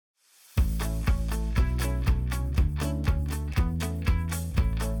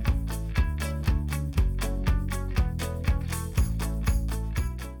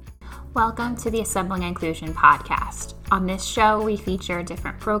Welcome to the Assembling Inclusion podcast. On this show, we feature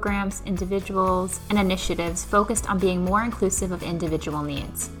different programs, individuals, and initiatives focused on being more inclusive of individual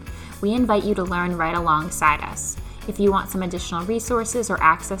needs. We invite you to learn right alongside us. If you want some additional resources or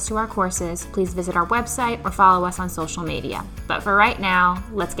access to our courses, please visit our website or follow us on social media. But for right now,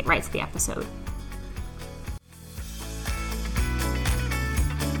 let's get right to the episode.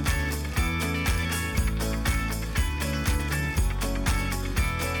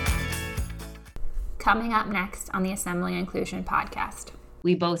 Coming up next on the Assembling Inclusion podcast.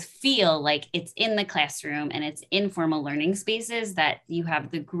 We both feel like it's in the classroom and it's informal learning spaces that you have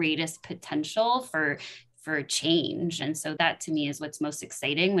the greatest potential for change. And so that to me is what's most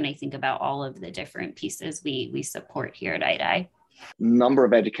exciting when I think about all of the different pieces we support here at IDI. Number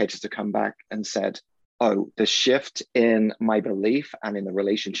of educators have come back and said, oh, the shift in my belief and in the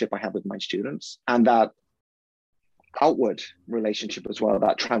relationship I have with my students, and that outward relationship as well,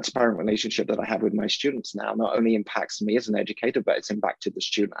 that transparent relationship that I have with my students now, not only impacts me as an educator, but it's impacted the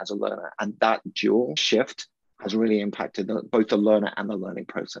student as a learner. And that dual shift has really impacted both the learner and the learning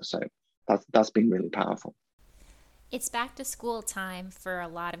process. So that's been really powerful. It's back to school time for a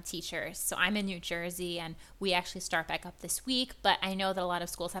lot of teachers. So I'm in New Jersey and we actually start back up this week, but I know that a lot of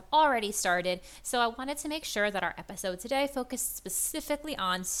schools have already started. So I wanted to make sure that our episode today focused specifically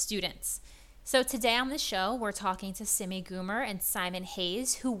on students. So today on the show, we're talking to Simmi Goomer and Simon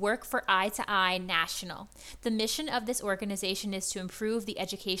Hayes, who work for Eye2Eye National. The mission of this organization is to improve the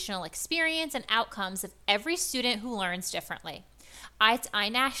educational experience and outcomes of every student who learns differently.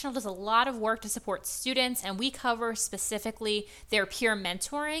 Eye2Eye National does a lot of work to support students, and we cover specifically their peer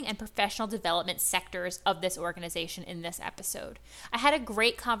mentoring and professional development sectors of this organization in this episode. I had a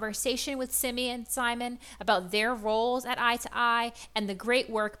great conversation with Simmi and Simon about their roles at Eye2Eye and the great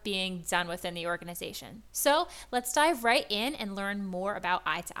work being done within the organization. So let's dive right in and learn more about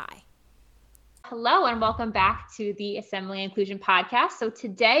Eye2Eye. Hello and welcome back to the Assembly Inclusion podcast. So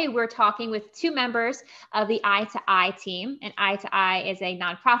today we're talking with two members of the Eye2Eye team, and Eye2Eye is a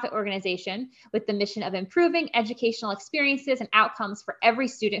nonprofit organization with the mission of improving educational experiences and outcomes for every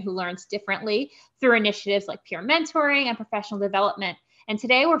student who learns differently through initiatives like peer mentoring and professional development. And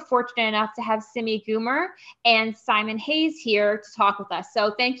today we're fortunate enough to have Simmi Goomer and Simon Hayes here to talk with us.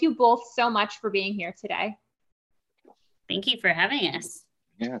 So thank you both so much for being here today. Thank you for having us.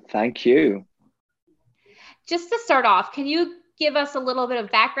 Yeah, thank you. Just to start off, can you give us a little bit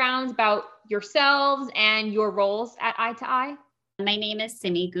of background about yourselves and your roles at Eye2Eye? My name is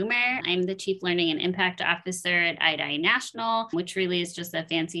Simmi Goomer. I'm the Chief Learning and Impact Officer at IDI National, which really is just a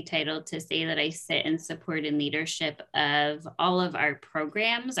fancy title to say that I sit in support and leadership of all of our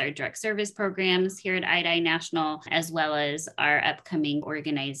programs, our direct service programs here at IDI National, as well as our upcoming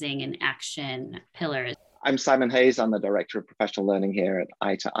organizing and action pillars. I'm Simon Hayes. I'm the Director of Professional Learning here at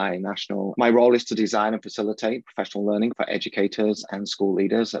Eye2Eye National. My role is to design and facilitate professional learning for educators and school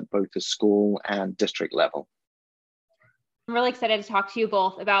leaders at both the school and district level. I'm really excited to talk to you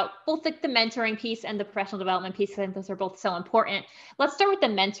both about both the mentoring piece and the professional development piece. I think those are both so important. Let's start with the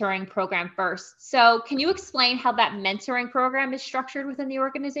mentoring program first. So can you explain how that mentoring program is structured within the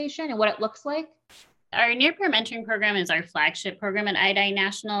organization and what it looks like? Our Near Peer Mentoring Program is our flagship program at IDI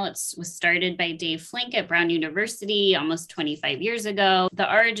National. It was started by Dave Flink at Brown University almost 25 years ago.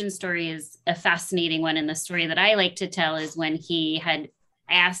 The origin story is a fascinating one, and the story that I like to tell is when he had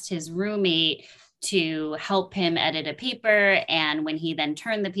asked his roommate to help him edit a paper. And when he then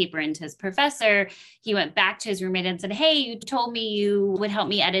turned the paper into his professor, he went back to his roommate and said, hey, you told me you would help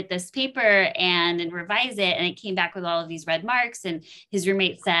me edit this paper and revise it. And it came back with all of these red marks. And his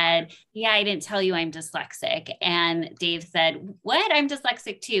roommate said, yeah, I didn't tell you I'm dyslexic. And Dave said, what? I'm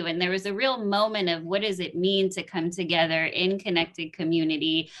dyslexic too. And there was a real moment of what does it mean to come together in connected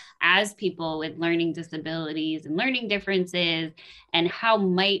community as people with learning disabilities and learning differences, and how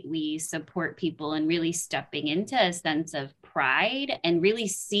might we support people in really stepping into a sense of pride and really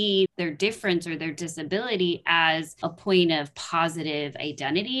see their difference or their disability as a point of positive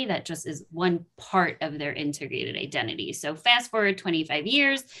identity that just is one part of their integrated identity. So fast forward 25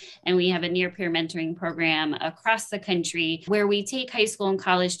 years, and we have a near peer mentoring program across the country where we take high school and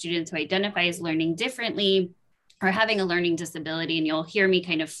college students who identify as learning differently or having a learning disability, and you'll hear me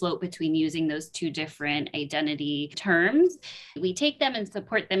kind of float between using those two different identity terms. We take them and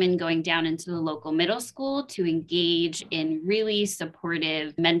support them in going down into the local middle school to engage in really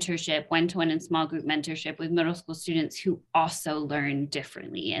supportive mentorship, one-to-one and small group mentorship with middle school students who also learn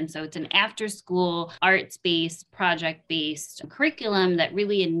differently. And so it's an after-school, arts-based, project-based curriculum that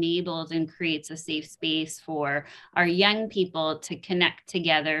really enables and creates a safe space for our young people to connect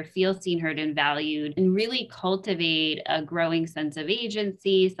together, feel seen, heard, and valued, and really cultivate cultivate a growing sense of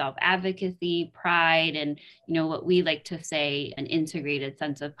agency, self-advocacy, pride, and, what we like to say, an integrated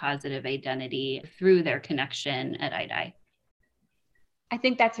sense of positive identity through their connection at IDI. I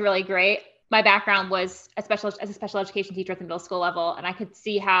think that's really great. My background was as a special education teacher at the middle school level, and I could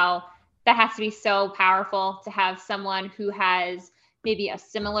see how that has to be so powerful to have someone who has maybe in a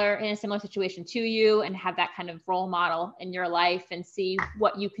similar situation to you and have that kind of role model in your life and see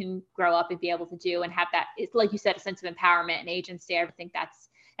what you can grow up and be able to do and have that, it's like you said, a sense of empowerment and agency. I think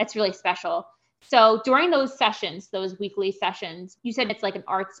that's really special. So during those sessions, those weekly sessions, you said it's like an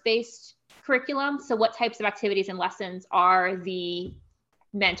arts-based curriculum. So what types of activities and lessons are the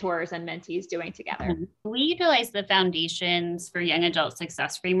mentors and mentees doing together? We utilize the Foundations for Young Adult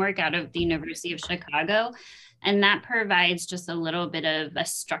Success framework out of the University of Chicago. And that provides just a little bit of a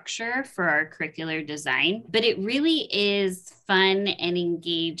structure for our curricular design. But it really is fun and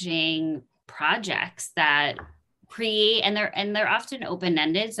engaging projects that create, and they're often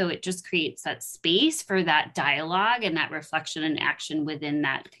open-ended. So it just creates that space for that dialogue and that reflection and action within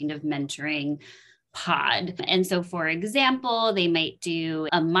that kind of mentoring pod. And so, for example, they might do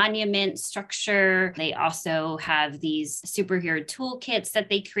a monument structure. They also have these superhero toolkits that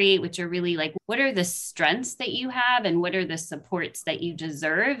they create, which are really like, what are the strengths that you have and what are the supports that you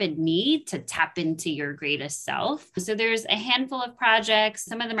deserve and need to tap into your greatest self? So there's a handful of projects.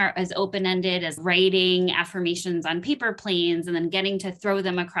 Some of them are as open-ended as writing affirmations on paper planes and then getting to throw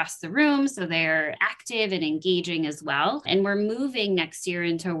them across the room. So they're active and engaging as well. And we're moving next year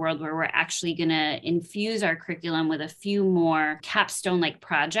into a world where we're actually going to infuse our curriculum with a few more capstone-like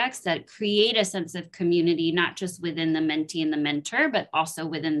projects that create a sense of community, not just within the mentee and the mentor, but also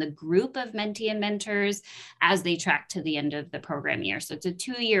within the group of mentee and mentors as they track to the end of the program year. So it's a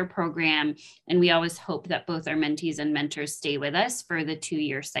 2-year program, and we always hope that both our mentees and mentors stay with us for the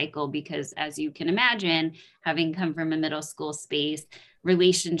 2-year cycle, because as you can imagine, having come from a middle school space,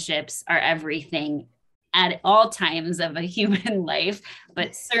 relationships are everything at all times of a human life,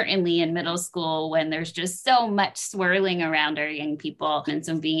 but certainly in middle school when there's just so much swirling around our young people. And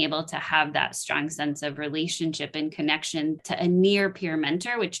so being able to have that strong sense of relationship and connection to a near peer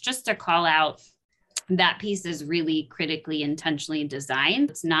mentor, which, just to call out, that piece is really critically intentionally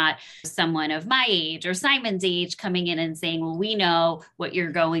designed. It's not someone of my age or Simon's age coming in and saying, well, we know what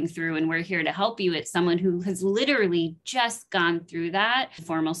you're going through and we're here to help you. It's someone who has literally just gone through that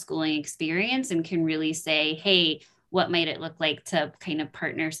formal schooling experience and can really say, hey, what might it look like to kind of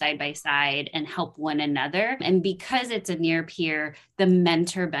partner side by side and help one another? And because it's a near peer, the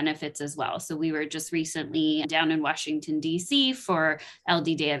mentor benefits as well. So we were just recently down in Washington, D.C. for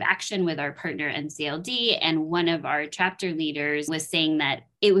LD Day of Action with our partner NCLD. And one of our chapter leaders was saying that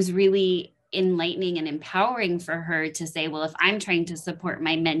it was really enlightening and empowering for her to say, well, if I'm trying to support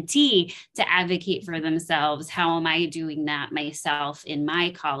my mentee to advocate for themselves, how am I doing that myself in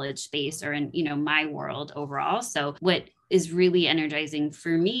my college space or in, my world overall? So what is really energizing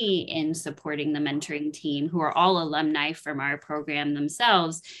for me in supporting the mentoring team, who are all alumni from our program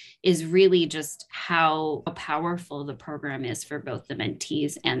themselves, is really just how powerful the program is for both the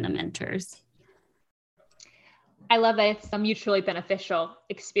mentees and the mentors. I love that it's a mutually beneficial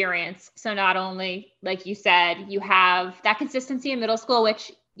experience. So not only, like you said, you have that consistency in middle school,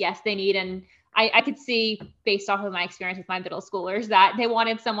 which yes, they need. And I could see, based off of my experience with my middle schoolers, that they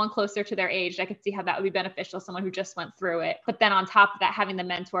wanted someone closer to their age. I could see how that would be beneficial, someone who just went through it. But then on top of that, having the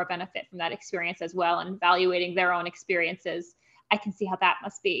mentor benefit from that experience as well and evaluating their own experiences, I can see how that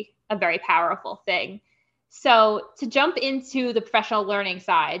must be a very powerful thing. So to jump into the professional learning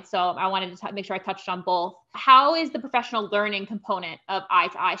side, so I wanted to make sure I touched on both. How is the professional learning component of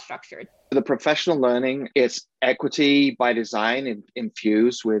I2I structured? The professional learning is equity by design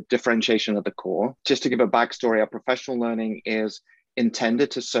infused with differentiation at the core. Just to give a backstory, our professional learning is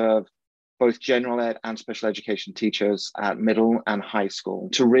intended to serve both general ed and special education teachers at middle and high school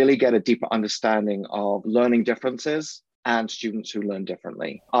to really get a deeper understanding of learning differences and students who learn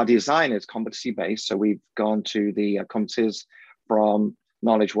differently. Our design is competency-based, so we've gone to the competencies from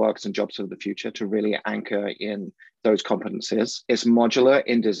Knowledge Works and Jobs of the Future to really anchor in those competencies. It's modular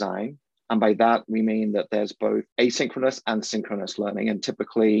in design, and by that we mean that there's both asynchronous and synchronous learning, and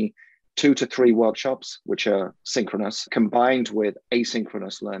typically 2 to 3 workshops, which are synchronous, combined with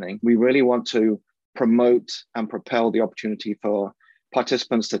asynchronous learning. We really want to promote and propel the opportunity for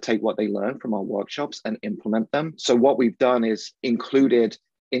participants to take what they learn from our workshops and implement them. So what we've done is included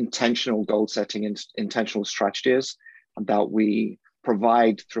intentional goal setting and intentional strategies that we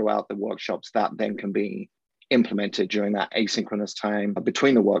provide throughout the workshops that then can be implemented during that asynchronous time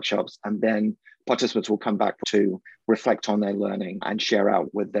between the workshops. And then participants will come back to reflect on their learning and share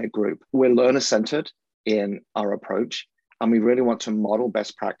out with their group. We're learner-centered. in our approach. And we really want to model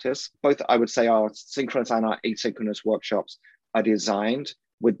best practice. Both, I would say, our synchronous and our asynchronous workshops are designed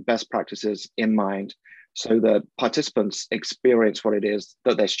with best practices in mind so that participants experience what it is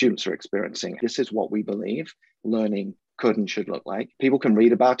that their students are experiencing. This is what we believe learning could and should look like. People can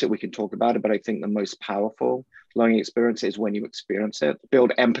read about it, we can talk about it, but I think the most powerful learning experience is when you experience it.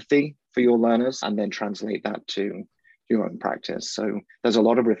 Build empathy for your learners and then translate that to your own practice. So there's a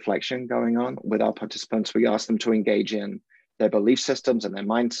lot of reflection going on with our participants. We ask them to engage in their belief systems and their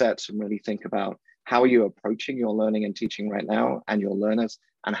mindsets and really think about how are you approaching your learning and teaching right now and your learners,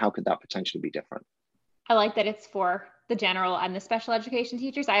 and how could that potentially be different? I like that it's for the general and the special education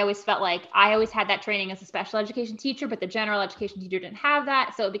teachers. I always felt like I always had that training as a special education teacher, but the general education teacher didn't have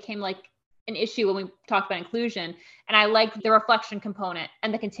that. So it became like an issue when we talked about inclusion. And I like the reflection component,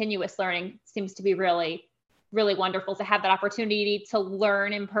 and the continuous learning seems to be really, really wonderful to have that opportunity to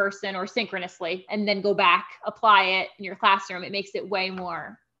learn in person or synchronously and then go back, apply it in your classroom. It makes it way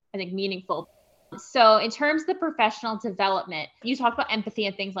more, I think, meaningful. So in terms of the professional development, you talked about empathy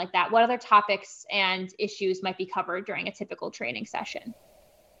and things like that. What other topics and issues might be covered during a typical training session?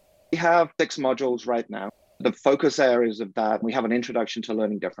 We have 6 modules right now. The focus areas of that, we have an introduction to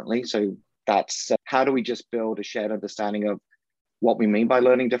learning differently. So that's how do we just build a shared understanding of what we mean by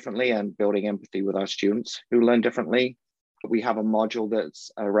learning differently and building empathy with our students who learn differently. We have a module that's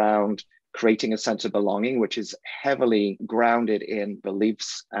around creating a sense of belonging, which is heavily grounded in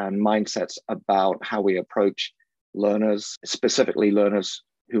beliefs and mindsets about how we approach learners, specifically learners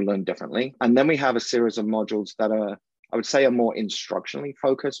who learn differently. And then we have a series of modules that are, I would say, are more instructionally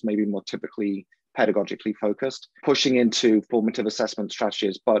focused, maybe more typically pedagogically focused, pushing into formative assessment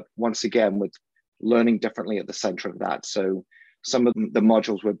strategies, but once again, with learning differently at the center of that. So some of the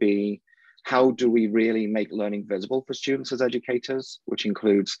modules would be, how do we really make learning visible for students as educators, which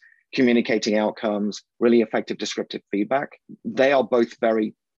includes communicating outcomes, really effective descriptive feedback. They are both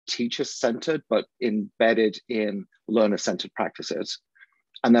very teacher-centered, but embedded in learner-centered practices.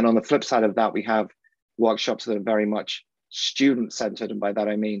 And then on the flip side of that, we have workshops that are very much student-centered. And by that,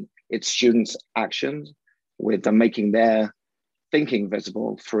 I mean it's students' actions with them making their thinking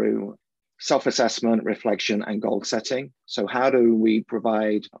visible through self-assessment, reflection, and goal setting. So how do we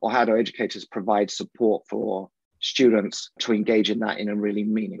provide, or how do educators provide support for students to engage in that in a really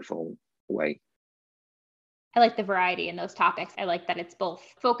meaningful way? I like the variety in those topics. I like that it's both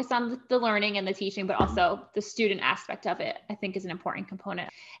focused on the learning and the teaching, but also the student aspect of it, I think, is an important component.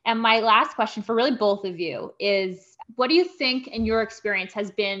 And my last question for really both of you is, what do you think in your experience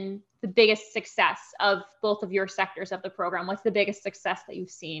has been the biggest success of both of your sectors of the program? What's the biggest success that you've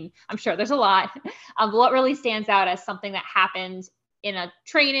seen? I'm sure there's a lot. What really stands out as something that happened in a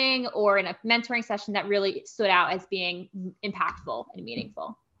training or in a mentoring session that really stood out as being impactful and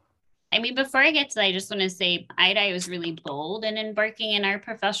meaningful? I mean, before I get to that, I just want to say IDI was really bold in embarking in our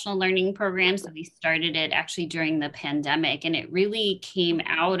professional learning program. So we started it actually during the pandemic, and it really came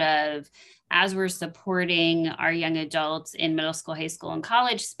out of, as we're supporting our young adults in middle school, high school, and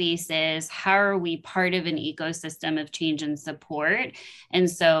college spaces, how are we part of an ecosystem of change and support?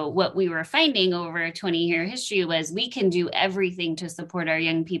 And so what we were finding over a 20-year history was we can do everything to support our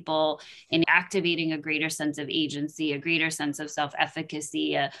young people in activating a greater sense of agency, a greater sense of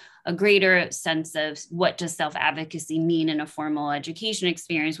self-efficacy, a greater sense of what does self-advocacy mean in a formal education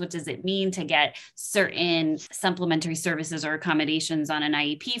experience? What does it mean to get certain supplementary services or accommodations on an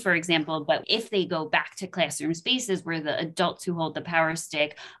IEP, for example? But if they go back to classroom spaces where the adults who hold the power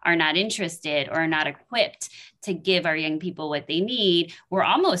stick are not interested or are not equipped to give our young people what they need, we're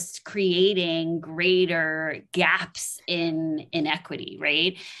almost creating greater gaps in inequity,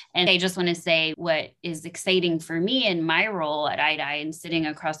 right? And I just want to say what is exciting for me in my role at IDI and sitting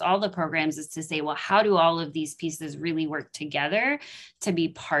across all the programs is to say, well, how do all of these pieces really work together to be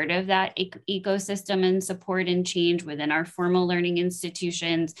part of that ecosystem and support and change within our formal learning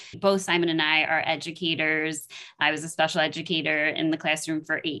institutions? Both Simon and I are educators. I was a special educator in the classroom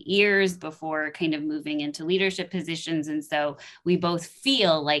for 8 years before kind of moving into leadership positions. And so we both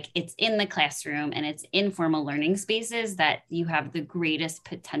feel like it's in the classroom and it's in formal learning spaces that you have the greatest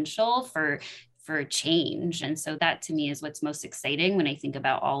potential for change. And so that to me is what's most exciting when I think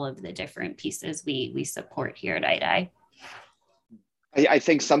about all of the different pieces we support here at IDI. I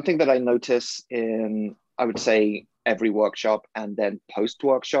think something that I notice in, I would say, every workshop and then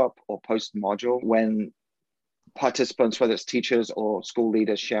post-workshop or post-module, when participants, whether it's teachers or school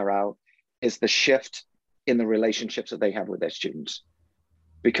leaders, share out, is the shift in the relationships that they have with their students.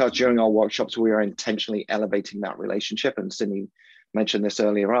 Because during our workshops, we are intentionally elevating that relationship. And Simmi mentioned this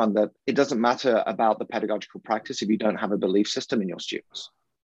earlier on, that it doesn't matter about the pedagogical practice if you don't have a belief system in your students.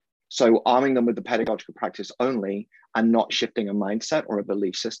 So arming them with the pedagogical practice only and not shifting a mindset or a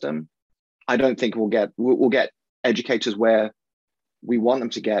belief system, I don't think we'll get educators where we want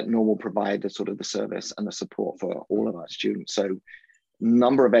them to get, nor will provide the sort of the service and the support for all of our students. So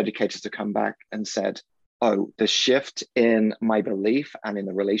number of educators to come back and said, oh, the shift in my belief and in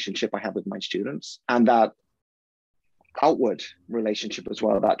the relationship I have with my students, and that outward relationship as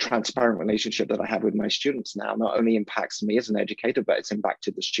well, that transparent relationship that I have with my students now, not only impacts me as an educator, but it's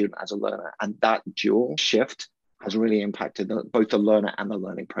impacted the student as a learner. And that dual shift has really impacted both the learner and the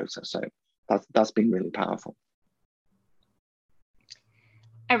learning process. So that's been really powerful.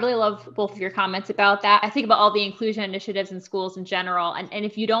 I really love both of your comments about that. I think about all the inclusion initiatives in schools in general. And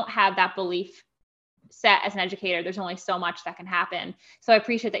if you don't have that belief set as an educator, there's only so much that can happen. So I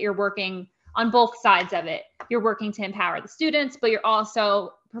appreciate that you're working on both sides of it. You're working to empower the students, but you're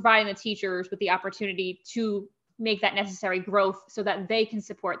also providing the teachers with the opportunity to make that necessary growth so that they can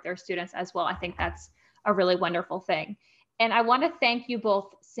support their students as well. I think that's a really wonderful thing. And I want to thank you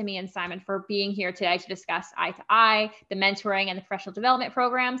both, Simmi and Simon, for being here today to discuss Eye to Eye, the mentoring and the professional development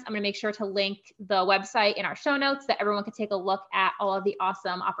programs. I'm going to make sure to link the website in our show notes so that everyone can take a look at all of the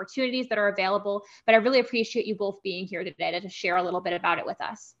awesome opportunities that are available. But I really appreciate you both being here today to share a little bit about it with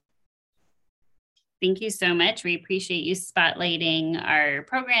us. Thank you so much. We appreciate you spotlighting our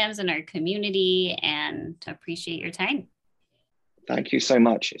programs and our community, and appreciate your time. Thank you so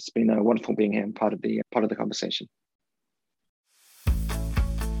much. It's been wonderful being here and part of the conversation.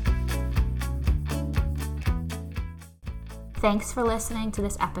 Thanks for listening to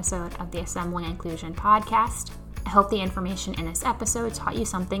this episode of the Assembling Inclusion podcast. I hope the information in this episode taught you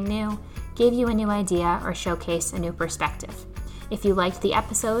something new, gave you a new idea, or showcased a new perspective. If you liked the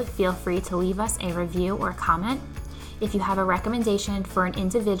episode, feel free to leave us a review or comment. If you have a recommendation for an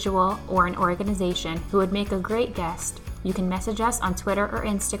individual or an organization who would make a great guest, you can message us on Twitter or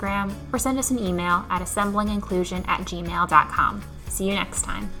Instagram, or send us an email at assemblinginclusion@gmail.com. See you next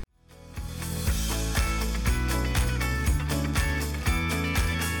time.